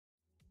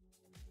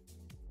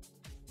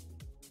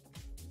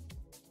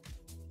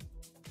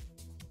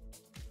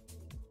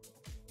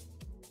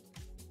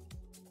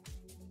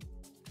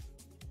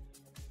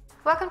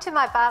Welcome to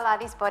my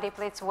Barlates Body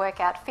Blitz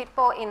workout, fit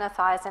ball, inner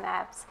thighs and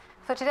abs.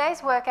 For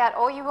today's workout,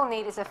 all you will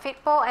need is a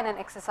fit ball and an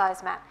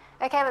exercise mat.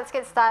 Okay, let's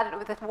get started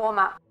with a warm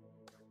up.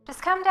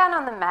 Just come down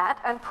on the mat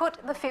and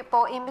put the fit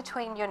ball in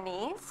between your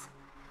knees,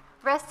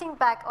 resting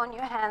back on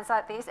your hands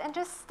like this, and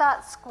just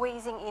start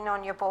squeezing in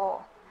on your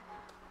ball.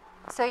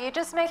 So you're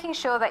just making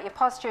sure that your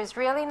posture is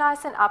really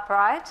nice and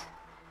upright.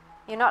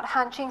 You're not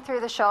hunching through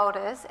the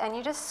shoulders, and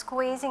you're just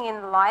squeezing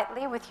in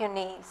lightly with your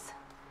knees.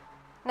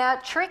 Now,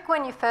 a trick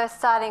when you're first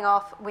starting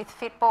off with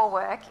fit ball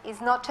work is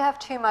not to have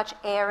too much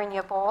air in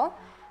your ball.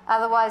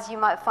 Otherwise, you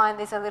might find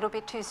this a little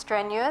bit too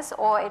strenuous,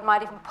 or it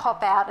might even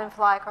pop out and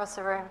fly across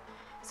the room.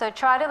 So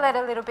try to let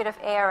a little bit of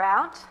air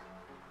out.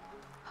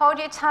 Hold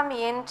your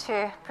tummy in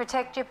to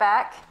protect your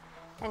back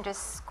and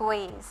just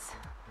squeeze.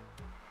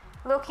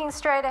 Looking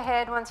straight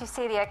ahead once you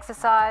see the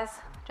exercise,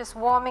 just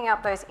warming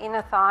up those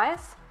inner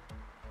thighs,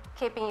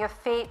 keeping your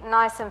feet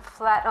nice and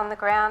flat on the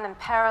ground and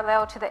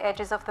parallel to the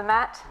edges of the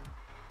mat.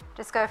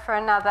 Just go for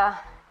another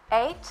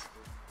 8,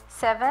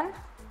 7,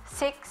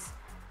 6,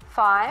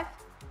 5,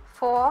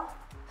 4,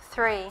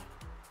 3,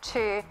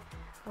 2,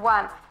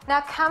 1.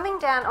 Now coming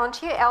down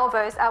onto your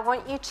elbows, I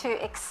want you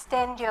to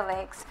extend your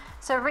legs.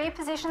 So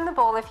reposition the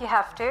ball if you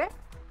have to.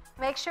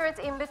 Make sure it's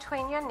in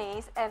between your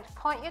knees and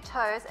point your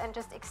toes and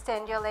just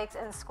extend your legs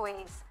and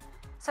squeeze.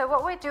 So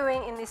what we're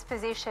doing in this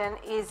position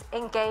is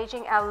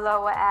engaging our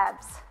lower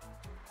abs.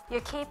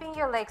 You're keeping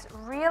your legs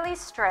really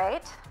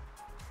straight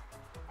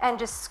and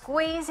just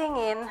squeezing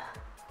in,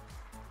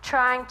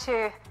 trying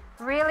to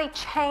really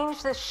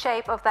change the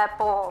shape of that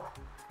ball,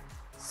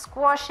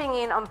 squashing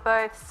in on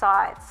both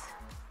sides.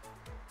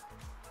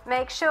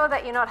 Make sure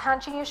that you're not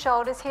hunching your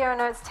shoulders here. I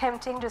know it's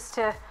tempting just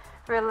to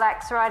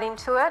relax right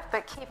into it,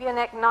 but keep your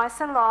neck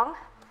nice and long.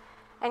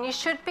 And you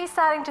should be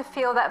starting to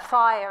feel that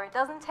fire. It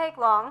doesn't take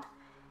long.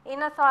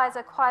 Inner thighs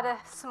are quite a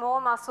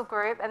small muscle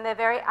group and they're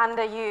very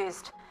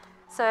underused.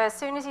 So as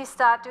soon as you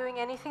start doing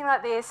anything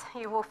like this,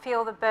 you will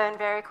feel the burn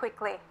very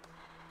quickly.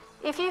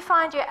 If you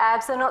find your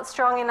abs are not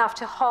strong enough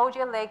to hold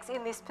your legs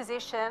in this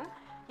position,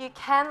 you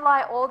can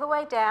lie all the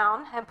way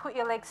down and put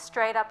your legs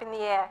straight up in the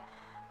air.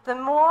 The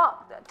more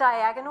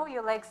diagonal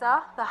your legs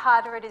are, the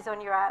harder it is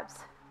on your abs.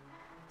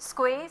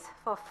 Squeeze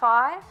for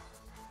 5,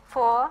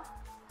 4,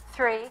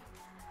 3,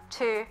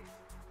 2,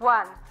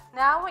 1.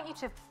 Now I want you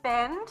to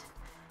bend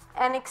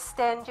and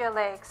extend your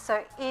legs.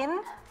 So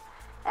in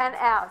and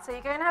out. So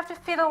you're going to have to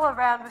fiddle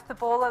around with the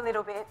ball a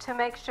little bit to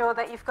make sure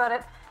that you've got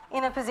it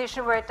in a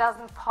position where it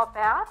doesn't pop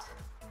out.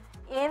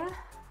 In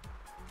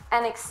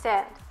and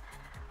extend.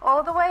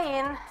 All the way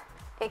in,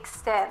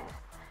 extend.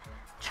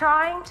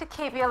 Trying to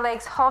keep your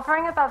legs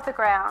hovering above the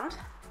ground.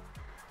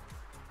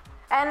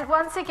 And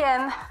once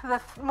again,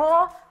 the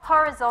more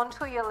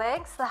horizontal your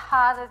legs, the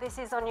harder this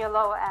is on your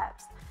lower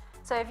abs.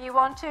 So if you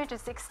want to,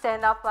 just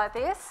extend up like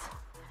this.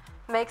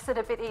 Makes it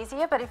a bit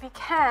easier, but if you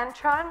can,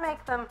 try and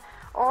make them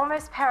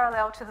almost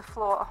parallel to the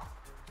floor.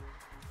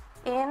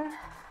 In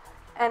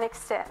and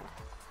extend.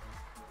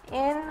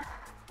 In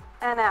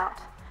and out.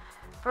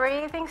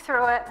 Breathing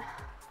through it,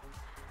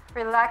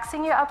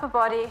 relaxing your upper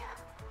body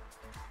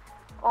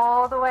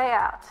all the way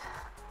out.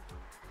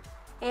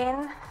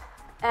 In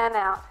and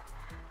out.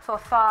 For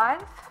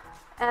 5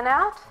 and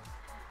out,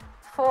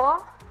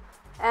 4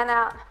 and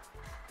out,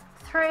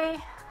 3,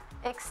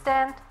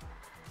 extend,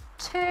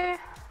 2,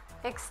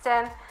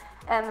 extend,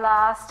 and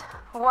last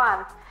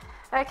 1.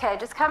 Okay,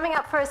 just coming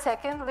up for a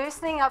second,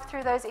 loosening up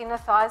through those inner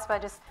thighs by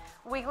just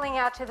wiggling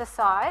out to the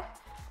side.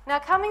 Now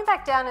coming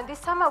back down, and this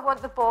time I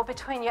want the ball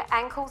between your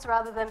ankles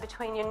rather than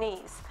between your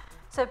knees.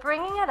 So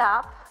bringing it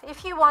up,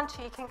 if you want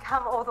to, you can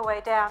come all the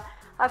way down.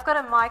 I've got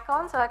a mic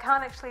on, so I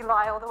can't actually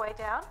lie all the way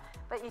down,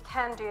 but you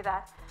can do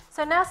that.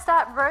 So now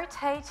start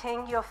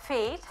rotating your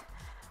feet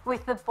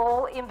with the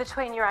ball in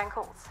between your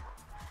ankles.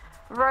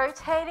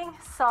 Rotating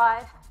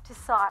side to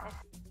side.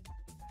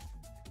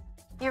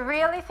 You're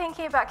really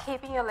thinking about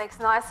keeping your legs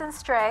nice and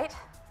straight.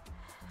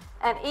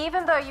 And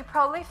even though you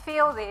probably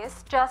feel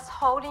this, just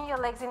holding your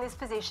legs in this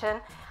position,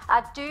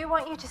 I do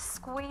want you to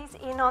squeeze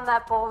in on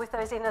that ball with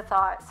those inner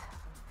thighs.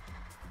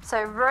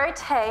 So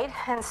rotate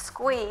and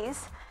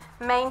squeeze,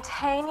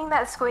 maintaining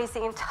that squeeze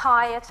the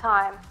entire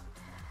time.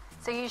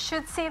 So you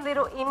should see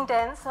little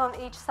indents on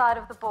each side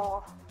of the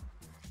ball.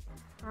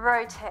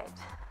 Rotate.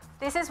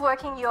 This is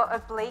working your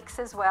obliques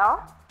as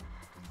well.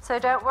 So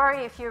don't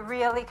worry if you're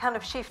really kind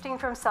of shifting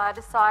from side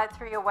to side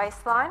through your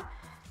waistline.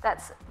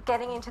 That's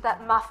getting into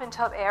that muffin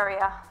top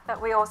area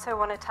that we also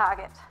want to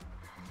target.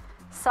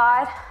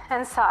 Side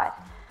and side,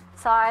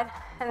 side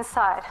and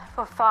side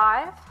for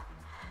 5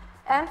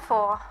 and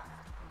 4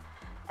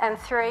 and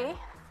 3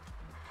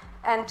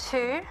 and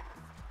 2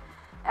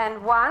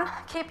 and 1.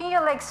 Keeping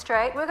your legs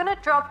straight, we're going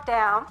to drop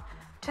down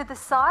to the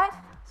side,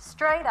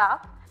 straight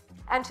up,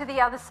 and to the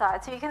other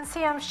side. So you can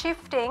see I'm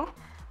shifting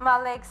my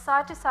legs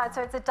side to side,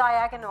 so it's a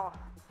diagonal.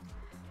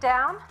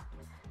 Down,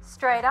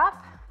 straight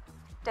up,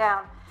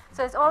 down.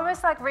 So it's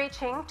almost like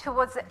reaching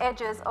towards the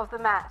edges of the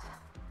mat.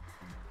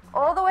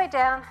 All the way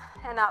down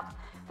and up.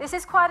 This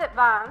is quite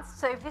advanced,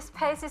 so if this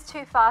pace is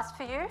too fast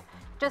for you,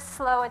 just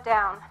slow it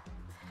down.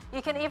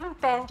 You can even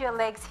bend your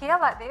legs here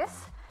like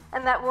this,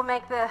 and that will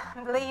make the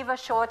lever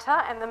shorter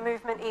and the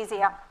movement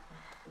easier.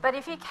 But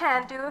if you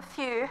can, do a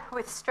few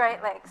with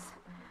straight legs.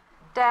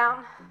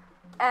 Down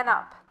and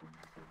up,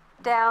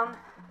 down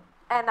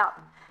and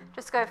up.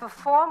 Just go for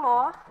 4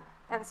 more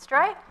and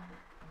straight.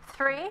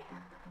 3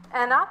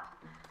 and up,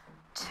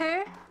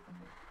 2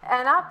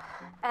 and up,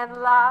 and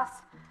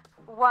last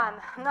 1.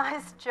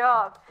 Nice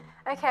job.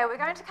 Okay, we're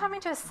going to come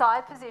into a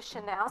side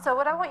position now. So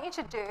what I want you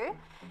to do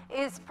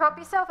is prop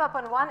yourself up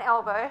on one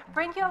elbow,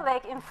 bring your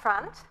leg in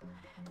front,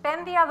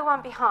 bend the other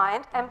one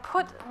behind, and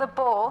put the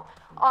ball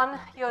on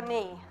your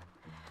knee.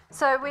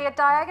 So we are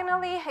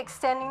diagonally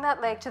extending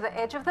that leg to the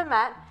edge of the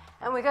mat,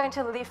 and we're going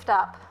to lift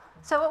up.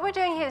 So what we're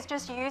doing here is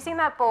just using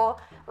that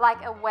ball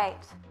like a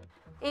weight.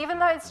 Even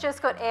though it's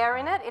just got air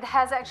in it, it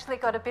has actually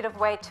got a bit of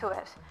weight to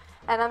it.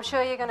 And I'm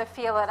sure you're going to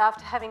feel it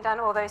after having done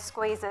all those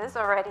squeezes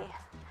already.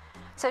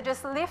 So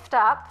just lift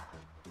up,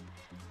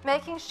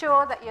 making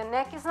sure that your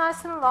neck is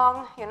nice and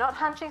long, you're not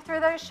hunching through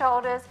those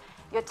shoulders,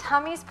 your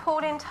tummy's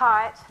pulled in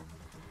tight,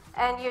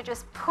 and you're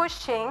just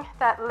pushing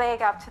that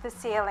leg up to the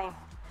ceiling.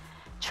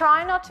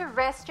 Try not to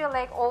rest your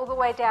leg all the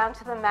way down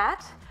to the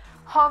mat.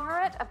 Hover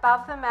it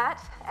above the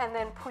mat and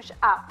then push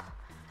up.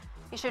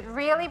 You should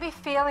really be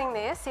feeling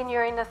this in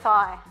your inner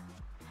thigh.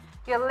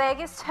 Your leg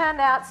is turned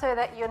out so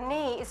that your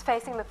knee is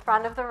facing the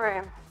front of the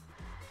room.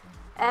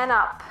 And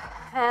up,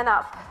 and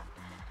up.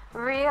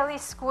 Really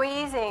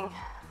squeezing.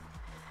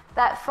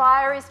 That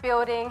fire is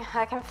building.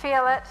 I can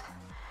feel it.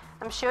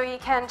 I'm sure you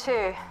can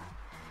too.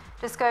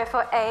 Just go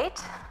for 8,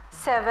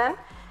 7,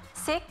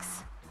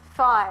 6,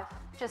 5.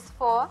 Just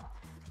 4,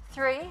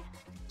 3,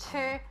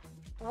 2,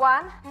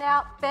 1.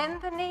 Now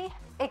bend the knee,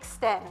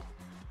 extend.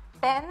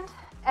 Bend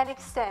and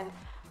extend.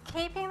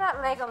 Keeping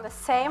that leg on the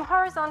same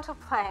horizontal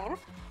plane.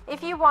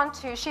 If you want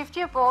to, shift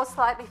your ball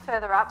slightly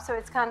further up so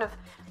it's kind of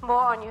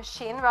more on your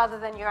shin rather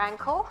than your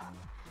ankle.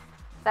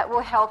 That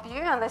will help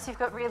you. Unless you've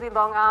got really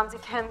long arms,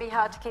 it can be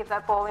hard to keep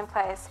that ball in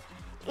place.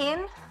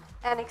 In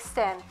and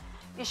extend.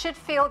 You should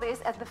feel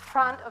this at the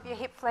front of your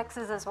hip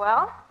flexors as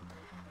well.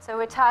 So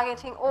we're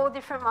targeting all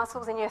different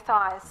muscles in your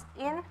thighs.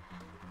 In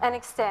and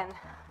extend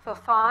for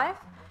 5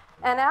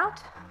 and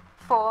out,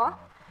 4,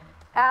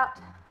 out,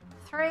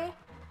 3,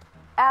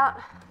 out,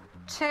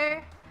 2,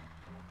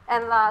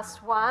 and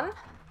last 1.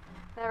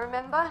 Now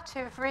remember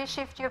to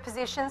reshift your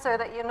position so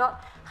that you're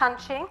not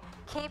hunching.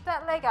 Keep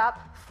that leg up,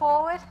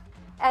 forward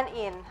and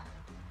in.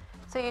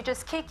 So you're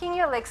just kicking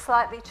your leg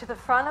slightly to the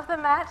front of the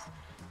mat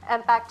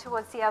and back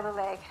towards the other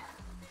leg.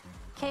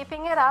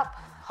 Keeping it up,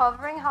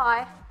 hovering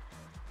high.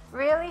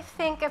 Really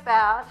think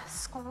about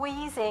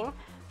squeezing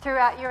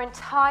throughout your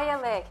entire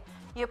leg.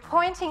 You're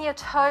pointing your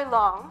toe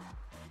long,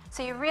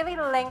 so you're really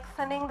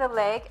lengthening the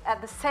leg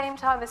at the same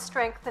time as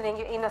strengthening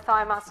your inner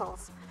thigh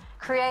muscles,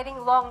 creating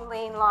long,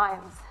 lean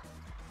lines.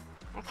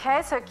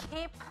 Okay, so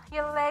keep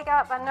your leg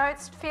up. I know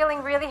it's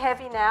feeling really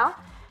heavy now,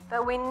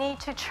 but we need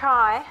to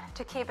try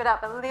to keep it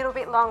up a little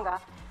bit longer.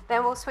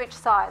 Then we'll switch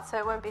sides, so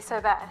it won't be so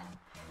bad.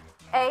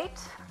 8,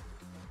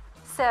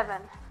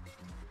 7,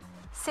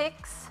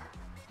 6,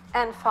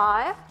 and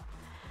 5,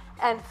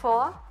 and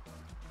 4,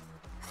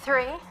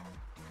 3,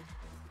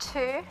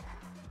 2,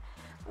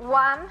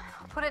 1.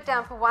 Put it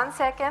down for 1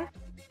 second.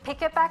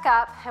 Pick it back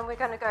up, and we're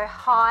going to go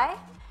high,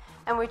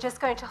 and we're just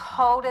going to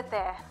hold it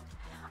there.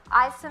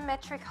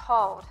 Isometric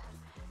hold,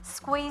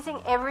 squeezing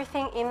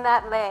everything in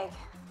that leg.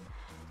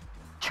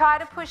 Try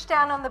to push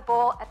down on the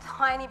ball a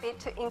tiny bit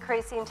to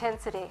increase the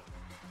intensity.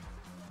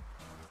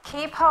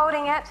 Keep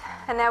holding it,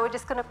 and now we're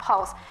just going to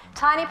pulse.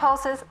 Tiny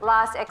pulses,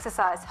 last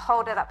exercise.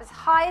 Hold it up as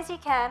high as you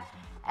can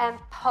and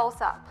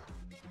pulse up.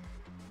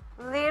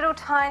 Little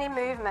tiny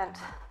movement.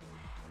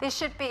 This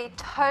should be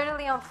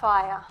totally on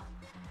fire.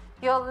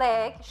 Your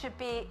leg should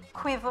be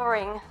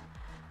quivering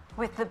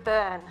with the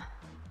burn.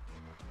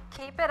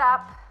 Keep it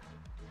up.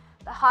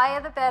 The higher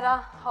the better.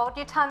 Hold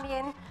your tummy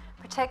in,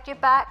 protect your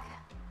back.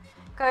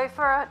 Go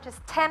for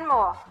just 10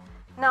 more.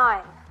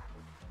 9,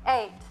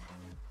 8,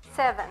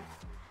 7,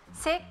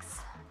 6,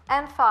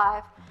 and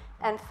 5,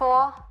 and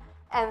 4,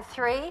 and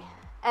 3,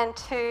 and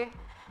 2,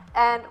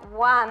 and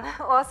 1.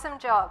 Awesome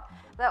job.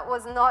 That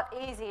was not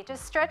easy.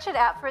 Just stretch it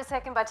out for a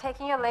second by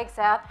taking your legs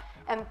out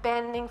and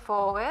bending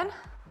forward.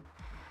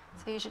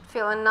 So you should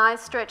feel a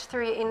nice stretch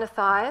through your inner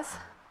thighs.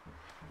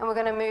 And we're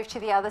going to move to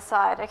the other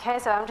side. Okay,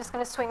 so I'm just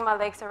going to swing my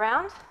legs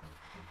around.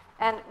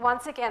 And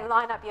once again,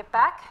 line up your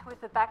back with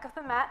the back of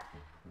the mat.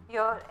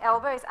 Your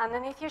elbow is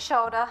underneath your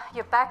shoulder.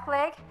 Your back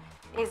leg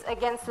is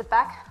against the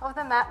back of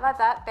the mat like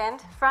that.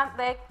 Bend front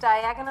leg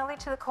diagonally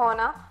to the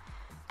corner.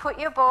 Put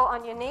your ball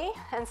on your knee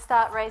and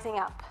start raising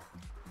up.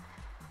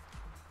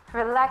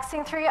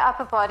 Relaxing through your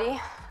upper body,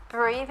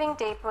 breathing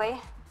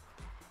deeply,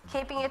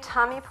 keeping your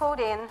tummy pulled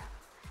in,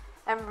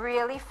 and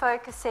really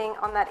focusing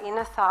on that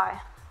inner thigh.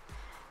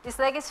 This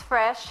leg is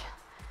fresh,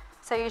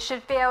 so you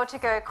should be able to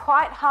go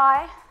quite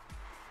high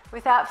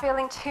without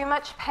feeling too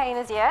much pain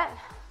as yet.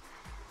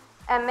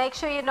 And make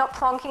sure you're not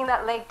plonking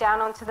that leg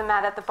down onto the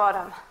mat at the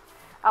bottom.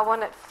 I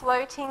want it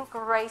floating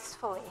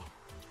gracefully.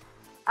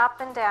 Up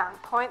and down.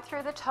 Point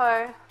through the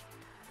toe.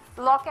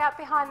 Lock out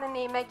behind the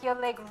knee, make your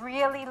leg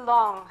really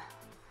long.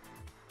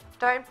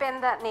 Don't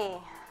bend that knee.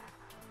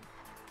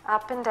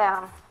 Up and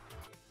down.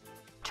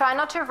 Try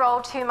not to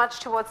roll too much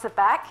towards the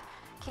back.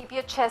 Keep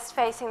your chest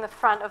facing the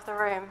front of the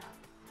room.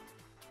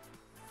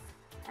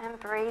 And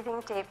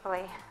breathing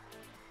deeply.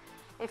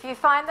 If you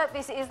find that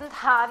this isn't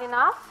hard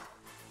enough,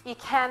 you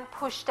can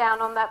push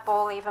down on that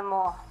ball even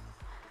more.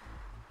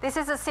 This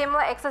is a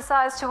similar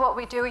exercise to what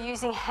we do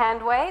using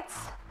hand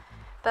weights,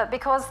 but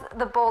because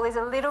the ball is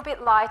a little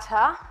bit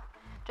lighter,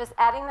 just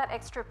adding that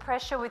extra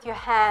pressure with your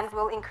hand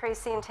will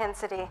increase the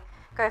intensity.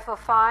 Go for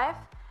 5,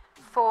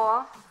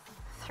 4,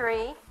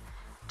 3,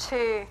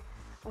 2,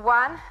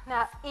 1.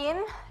 Now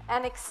in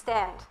and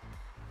extend.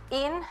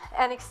 In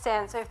and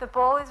extend. So if the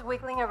ball is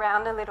wiggling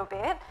around a little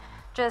bit,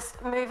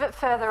 just move it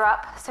further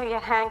up so your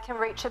hand can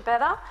reach it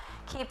better.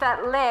 Keep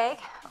that leg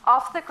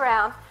off the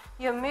ground.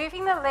 You're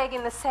moving the leg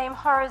in the same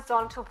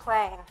horizontal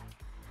plane.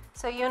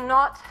 So you're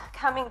not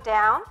coming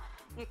down,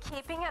 you're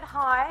keeping it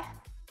high,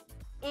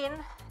 in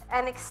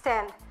and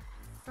extend.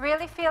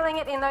 Really feeling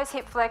it in those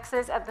hip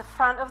flexors at the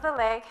front of the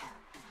leg,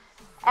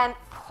 and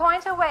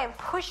point away and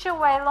push your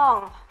way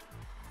long.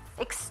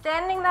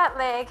 Extending that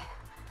leg,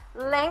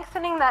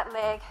 lengthening that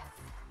leg,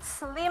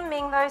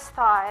 slimming those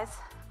thighs,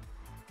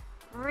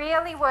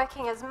 really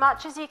working as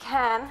much as you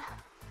can.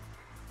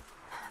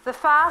 The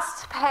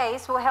fast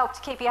pace will help to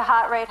keep your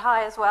heart rate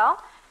high as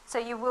well, so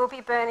you will be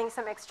burning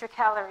some extra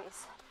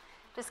calories.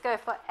 Just go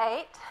for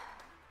 8,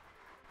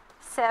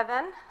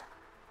 7,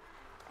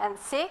 and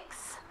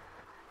 6,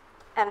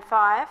 and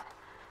 5.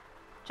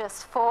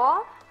 Just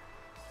 4,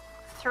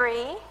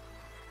 3,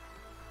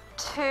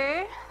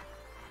 2,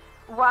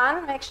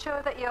 1. Make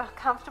sure that you're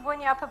comfortable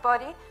in your upper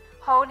body,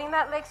 holding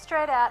that leg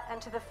straight out and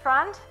to the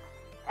front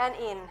and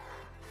in.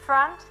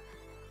 Front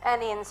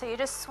and in. So you're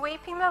just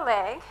sweeping the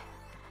leg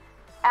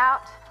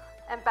out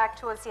and back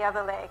towards the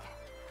other leg.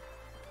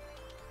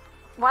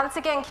 Once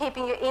again,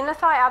 keeping your inner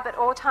thigh up at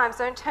all times.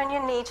 Don't turn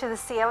your knee to the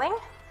ceiling.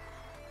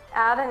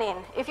 Out and in.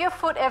 If your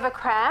foot ever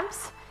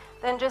cramps,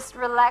 then just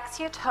relax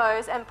your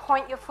toes and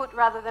point your foot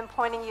rather than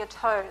pointing your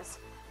toes,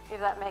 if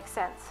that makes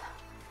sense.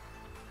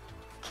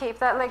 Keep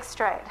that leg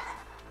straight.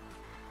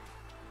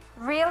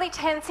 Really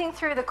tensing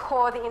through the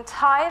core the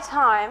entire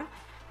time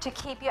to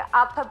keep your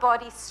upper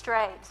body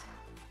straight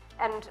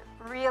and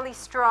really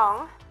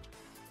strong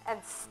and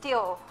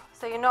still,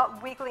 so you're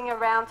not wiggling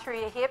around through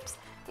your hips.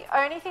 The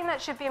only thing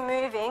that should be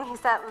moving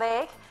is that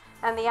leg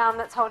and the arm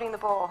that's holding the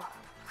ball.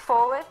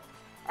 Forward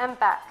and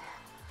back,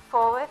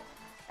 forward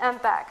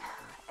and back.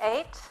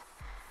 8,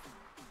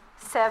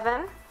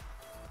 7,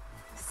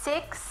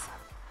 6,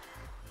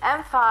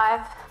 and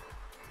 5,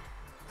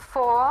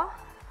 4,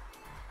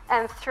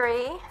 and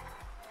 3,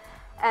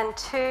 and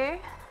 2,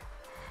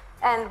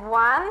 and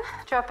 1.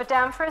 Drop it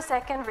down for a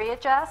second,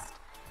 readjust.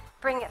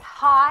 Bring it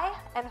high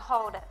and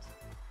hold it.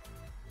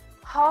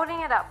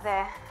 Holding it up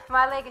there.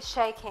 My leg is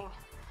shaking.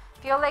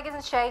 If your leg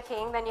isn't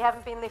shaking, then you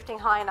haven't been lifting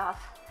high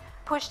enough.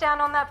 Push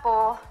down on that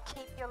ball,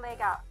 keep your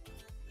leg up.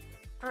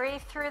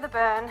 Breathe through the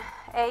burn.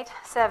 8,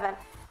 7,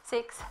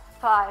 6,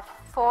 5,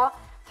 4,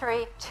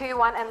 3, 2,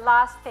 1. And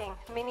last thing,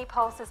 mini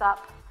pulses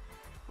up.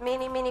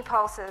 Mini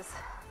pulses.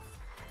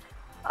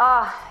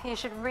 Oh, you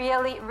should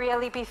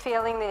really be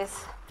feeling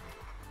this.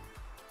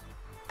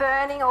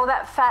 Burning all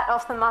that fat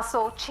off the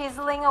muscle,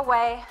 chiseling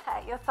away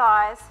at your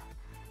thighs,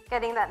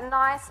 getting that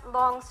nice,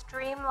 long,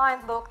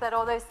 streamlined look that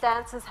all those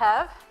dancers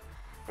have.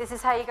 This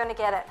is how you're going to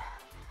get it.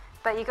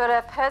 But you've got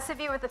to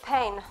persevere with the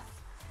pain.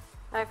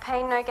 No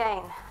pain, no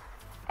gain.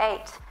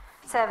 8,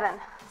 7,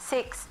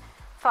 6,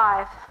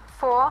 5,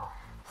 4,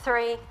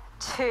 3,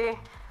 2,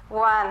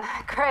 1.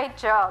 Great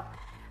job.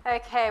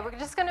 Okay, we're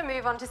just going to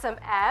move on to some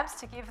abs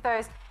to give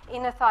those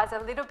inner thighs a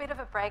little bit of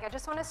a break. I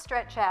just want to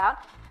stretch out.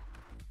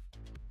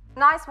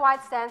 Nice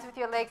wide stance with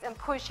your legs and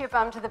push your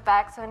bum to the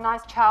back, so a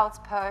nice child's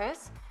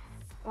pose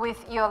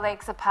with your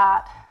legs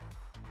apart.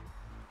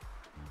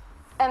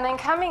 And then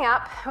coming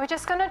up, we're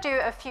just going to do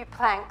a few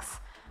planks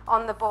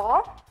on the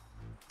ball.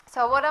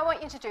 So what I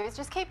want you to do is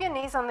just keep your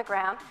knees on the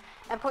ground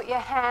and put your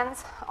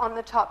hands on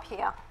the top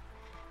here.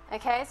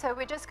 Okay, so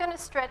we're just going to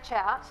stretch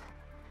out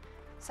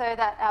so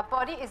that our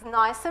body is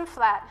nice and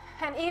flat,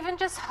 and even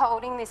just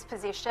holding this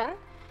position,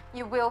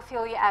 you will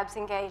feel your abs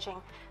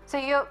engaging. So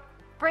you're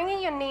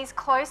bringing your knees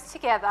close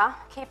together,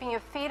 keeping your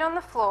feet on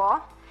the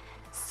floor,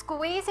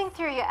 squeezing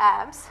through your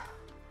abs,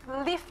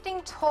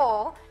 lifting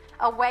tall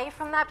away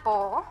from that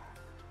ball,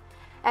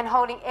 and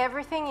holding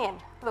everything in,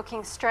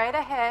 looking straight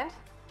ahead.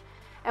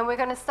 And we're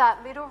going to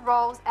start little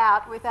rolls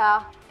out with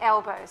our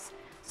elbows.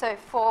 So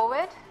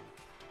forward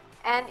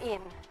and in,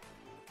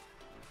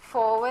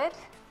 forward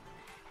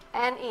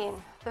and in.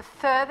 The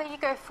further you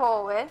go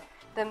forward,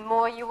 the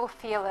more you will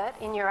feel it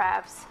in your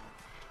abs.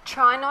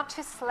 Try not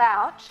to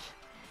slouch.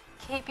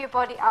 Keep your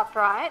body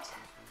upright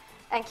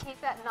and keep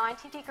that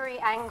 90-degree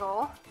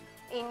angle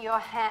in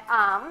your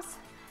arms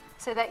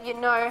so that you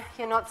know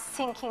you're not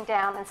sinking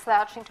down and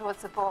slouching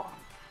towards the ball.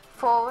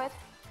 Forward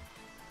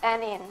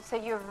and in. So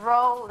you're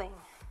rolling,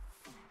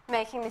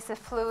 making this a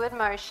fluid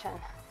motion.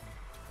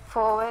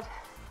 Forward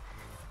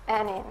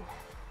and in.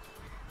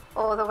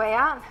 All the way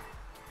out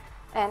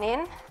and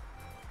in.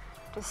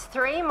 Just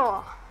 3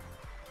 more.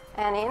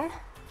 And in.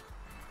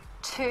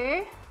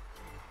 2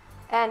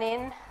 and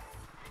in.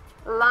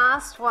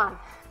 Last one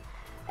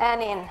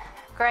and in.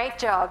 Great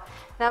job.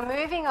 Now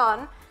moving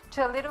on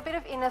to a little bit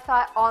of inner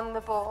thigh on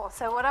the ball.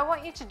 So what I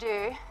want you to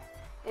do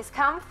is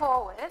come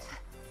forward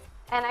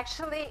and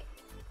actually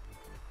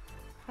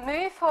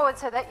move forward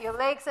so that your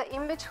legs are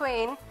in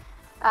between,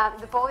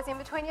 the ball is in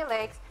between your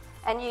legs,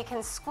 and you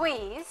can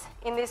squeeze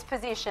in this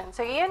position.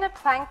 So you're in a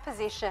plank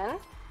position.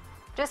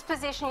 Just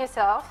position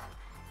yourself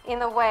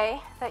in a way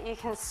that you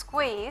can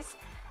squeeze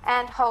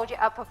and hold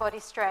your upper body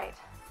straight.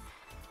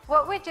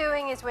 What we're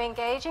doing is we're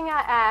engaging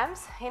our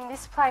abs in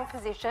this plank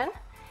position,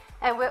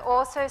 and we're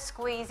also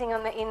squeezing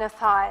on the inner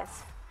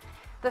thighs.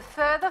 The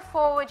further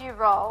forward you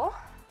roll,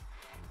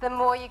 the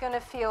more you're going to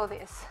feel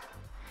this.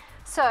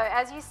 So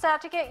as you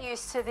start to get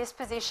used to this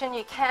position,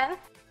 you can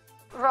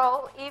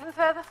roll even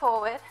further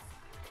forward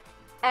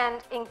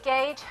and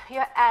engage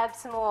your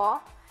abs more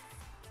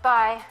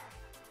by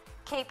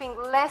keeping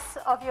less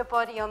of your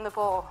body on the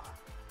ball.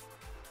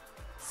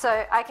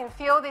 So I can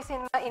feel this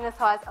in my inner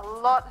thighs a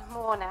lot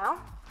more now.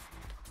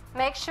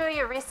 Make sure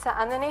your wrists are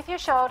underneath your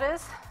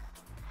shoulders,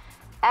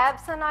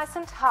 abs are nice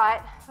and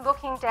tight,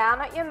 looking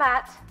down at your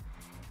mat,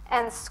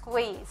 and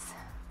squeeze.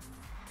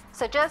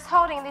 So just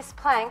holding this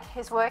plank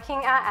is working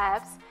our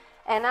abs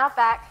and our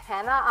back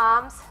and our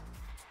arms,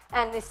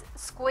 and this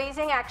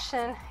squeezing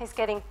action is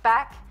getting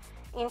back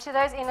into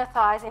those inner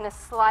thighs in a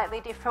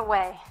slightly different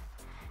way.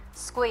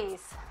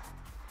 Squeeze,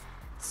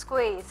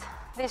 squeeze.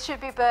 This should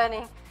be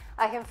burning.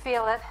 I can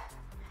feel it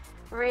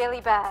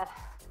really bad.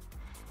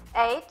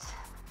 8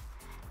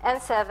 and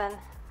 7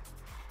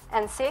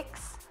 and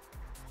 6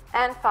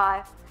 and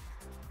 5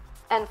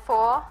 and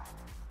 4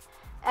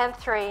 and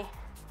 3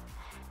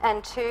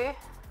 and 2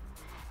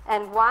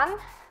 and 1.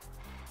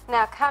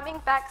 Now coming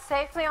back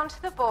safely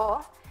onto the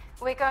ball,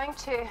 we're going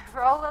to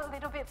roll a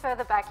little bit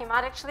further back. You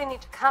might actually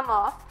need to come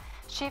off,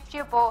 shift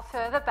your ball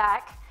further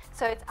back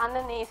so it's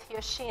underneath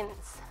your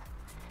shins.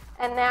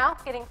 And now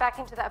getting back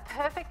into that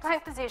perfect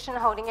plank position,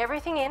 holding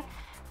everything in,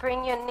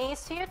 bring your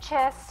knees to your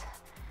chest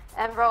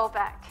and roll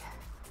back.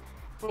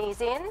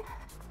 Knees in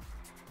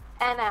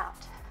and out.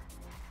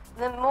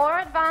 The more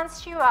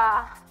advanced you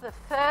are, the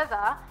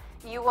further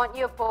you want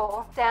your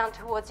ball down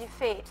towards your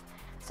feet.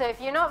 So if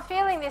you're not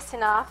feeling this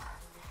enough,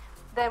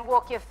 then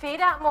walk your feet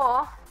out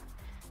more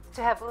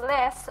to have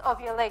less of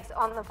your legs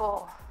on the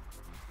ball.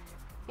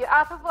 Your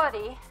upper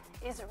body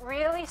is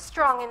really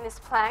strong in this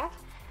plank,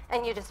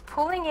 and you're just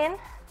pulling in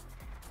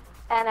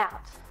and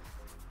out.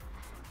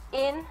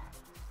 In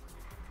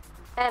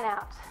and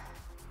out.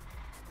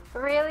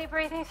 Really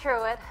breathing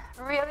through it,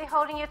 really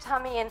holding your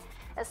tummy in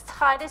as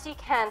tight as you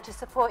can to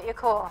support your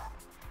core.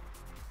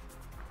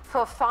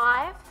 For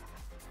 5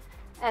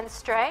 and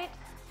straight.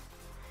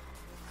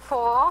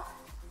 4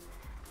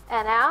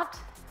 and out.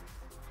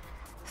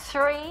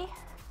 3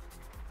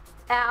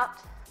 out.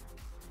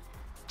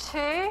 2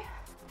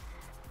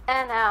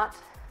 and out.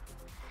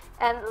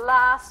 And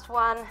last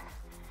one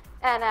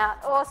and out.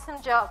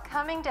 Awesome job.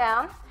 Coming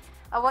down,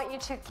 I want you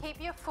to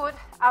keep your foot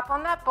up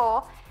on that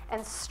ball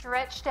and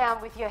stretch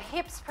down with your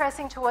hips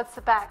pressing towards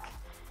the back.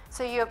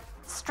 So you're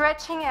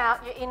stretching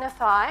out your inner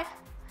thigh.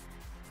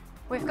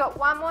 We've got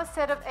one more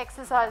set of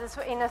exercises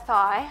for inner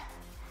thigh,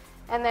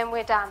 and then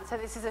we're done. So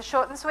this is a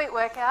short and sweet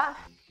workout.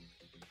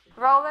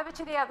 Roll over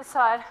to the other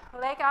side,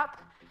 leg up,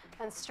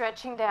 and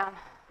stretching down.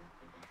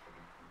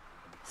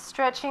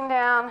 Stretching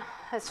down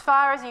as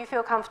far as you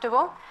feel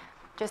comfortable.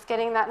 Just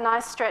getting that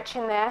nice stretch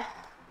in there.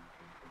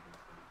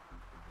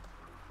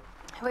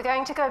 We're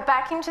going to go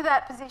back into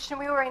that position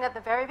we were in at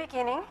the very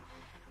beginning,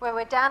 where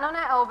we're down on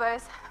our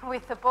elbows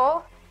with the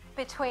ball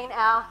between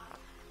our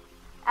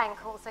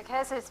ankles.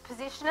 Okay, so just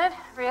position it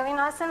really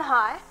nice and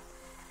high.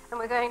 And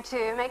we're going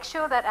to make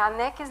sure that our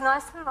neck is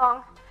nice and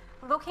long.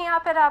 Looking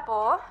up at our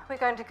ball, we're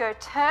going to go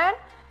turn,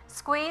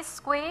 squeeze,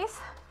 squeeze,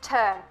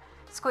 turn,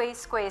 squeeze,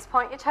 squeeze.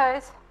 Point your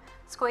toes,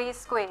 squeeze,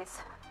 squeeze.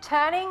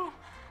 Turning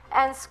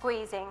and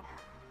squeezing.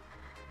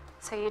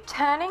 So you're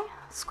turning,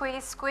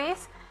 squeeze,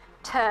 squeeze,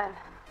 turn.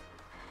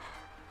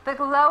 The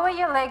lower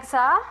your legs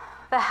are,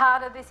 the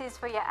harder this is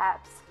for your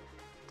abs.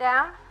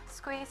 Down,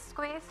 squeeze,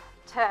 squeeze,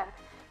 turn.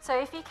 So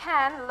if you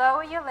can,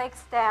 lower your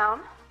legs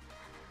down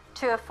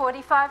to a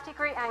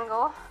 45-degree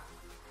angle,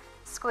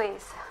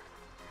 squeeze.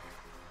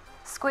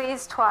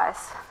 Squeeze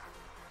twice.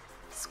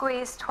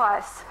 Squeeze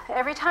twice.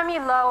 Every time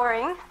you're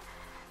lowering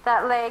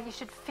that leg, you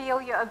should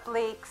feel your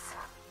obliques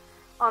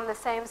on the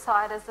same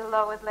side as the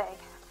lowered leg.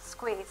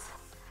 Squeeze.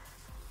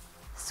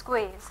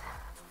 Squeeze.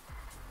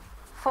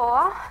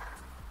 4,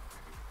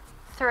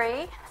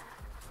 3,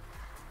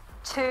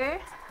 2,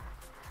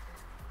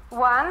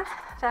 1.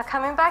 Now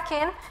coming back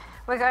in,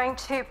 we're going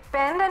to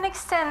bend and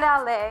extend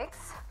our legs,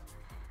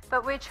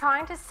 but we're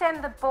trying to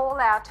send the ball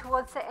out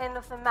towards the end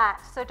of the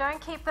mat. So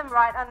don't keep them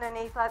right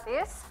underneath like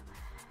this.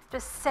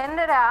 Just send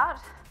it out,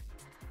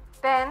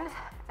 bend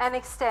and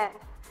extend.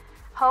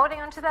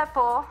 Holding onto that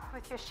ball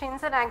with your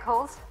shins and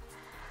ankles,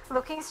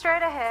 looking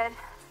straight ahead,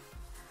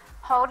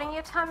 holding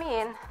your tummy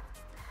in,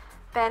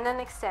 bend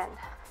and extend.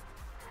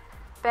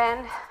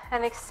 Bend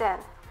and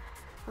extend.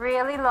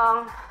 Really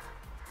long,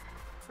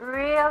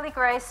 really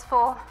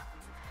graceful.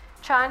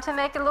 Trying to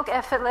make it look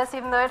effortless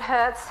even though it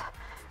hurts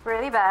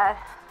really bad.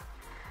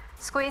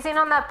 Squeeze in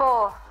on that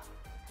ball.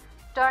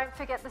 Don't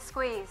forget the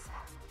squeeze.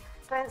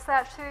 Don't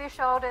slouch through your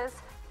shoulders.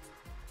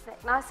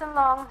 Neck nice and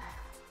long,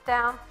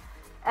 down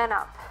and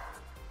up.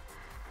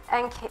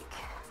 And kick.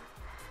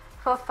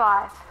 For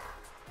 5,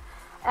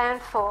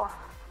 and 4,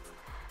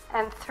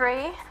 and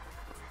 3,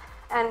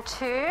 and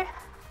 2,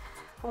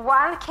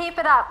 1. Keep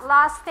it up.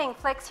 Last thing,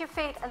 flex your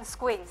feet and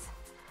squeeze.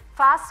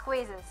 Fast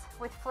squeezes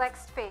with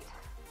flexed feet.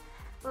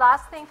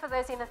 Last thing for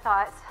those inner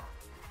thighs.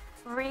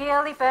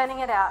 Really burning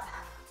it out.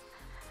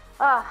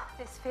 Oh,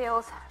 this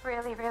feels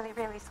really, really,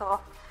 really sore.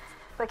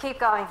 But keep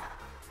going.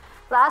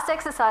 Last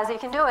exercise, you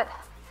can do it.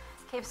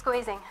 Keep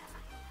squeezing.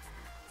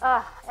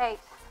 8,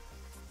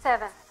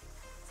 7,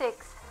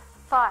 6,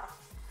 5,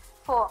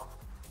 4,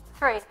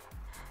 3,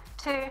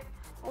 2,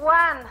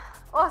 1.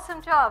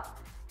 Awesome job.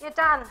 You're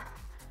done.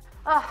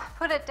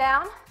 Put it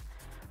down,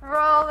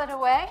 roll it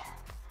away,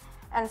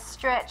 and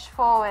stretch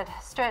forward.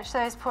 Stretch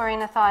those poor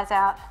inner thighs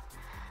out.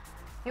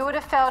 You would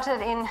have felt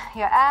it in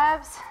your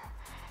abs,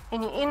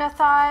 in your inner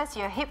thighs,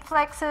 your hip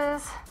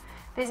flexors.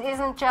 This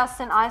isn't just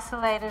an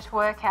isolated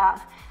workout.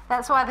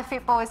 That's why the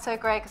fit ball is so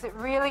great, because it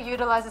really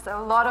utilizes a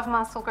lot of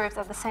muscle groups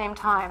at the same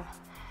time.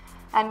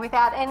 And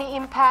without any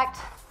impact,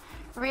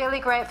 really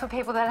great for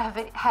people that have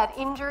had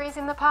injuries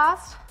in the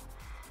past.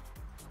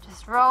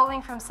 Just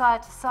rolling from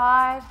side to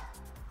side.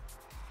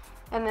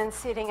 And then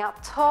sitting up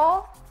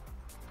tall.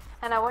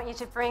 And I want you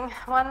to bring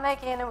one leg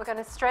in, and we're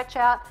going to stretch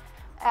out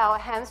our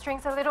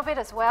hamstrings a little bit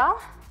as well.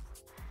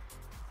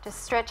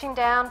 Just stretching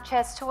down,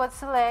 chest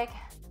towards the leg.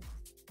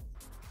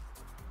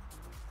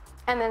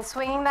 And then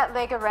swinging that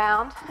leg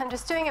around and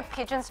just doing a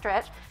pigeon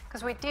stretch,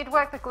 because we did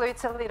work the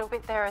glutes a little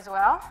bit there as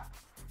well.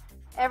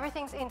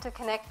 Everything's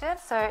interconnected,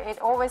 so it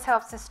always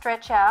helps to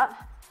stretch out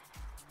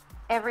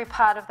every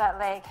part of that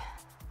leg.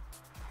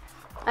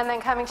 And then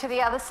coming to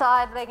the other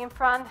side, leg in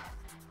front,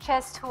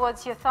 chest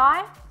towards your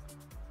thigh.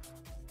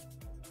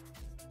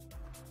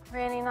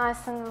 Really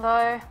nice and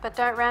low, but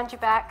don't round your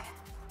back.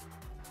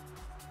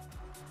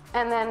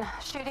 And then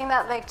shooting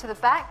that leg to the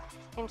back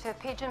into a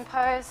pigeon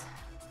pose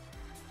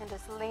and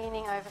just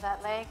leaning over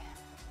that leg.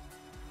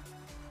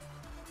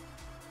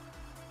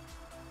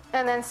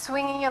 And then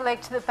swinging your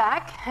leg to the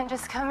back and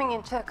just coming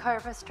into a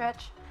cobra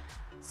stretch,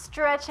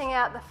 stretching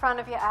out the front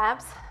of your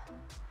abs,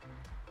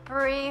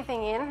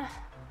 breathing in,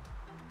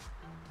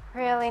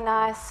 really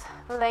nice,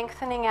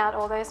 lengthening out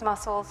all those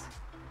muscles,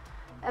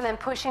 and then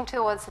pushing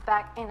towards the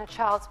back in a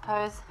child's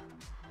pose,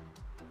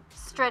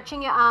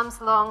 stretching your arms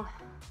long.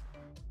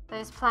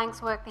 Those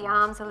planks work the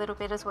arms a little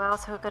bit as well,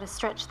 so we've got to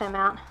stretch them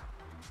out.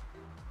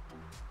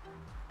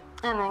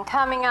 And then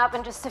coming up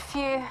and just a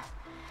few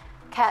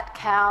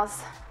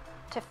cat-cows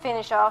to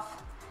finish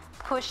off,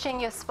 pushing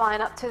your spine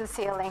up to the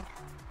ceiling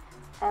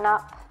and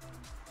up.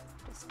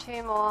 Just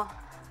 2 more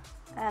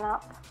and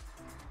up.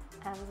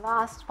 And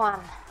last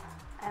one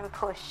and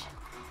push.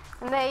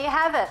 And there you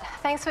have it.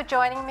 Thanks for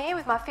joining me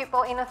with my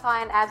Fitball inner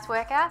thigh and abs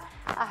workout.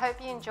 I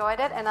hope you enjoyed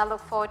it, and I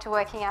look forward to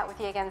working out with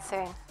you again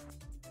soon.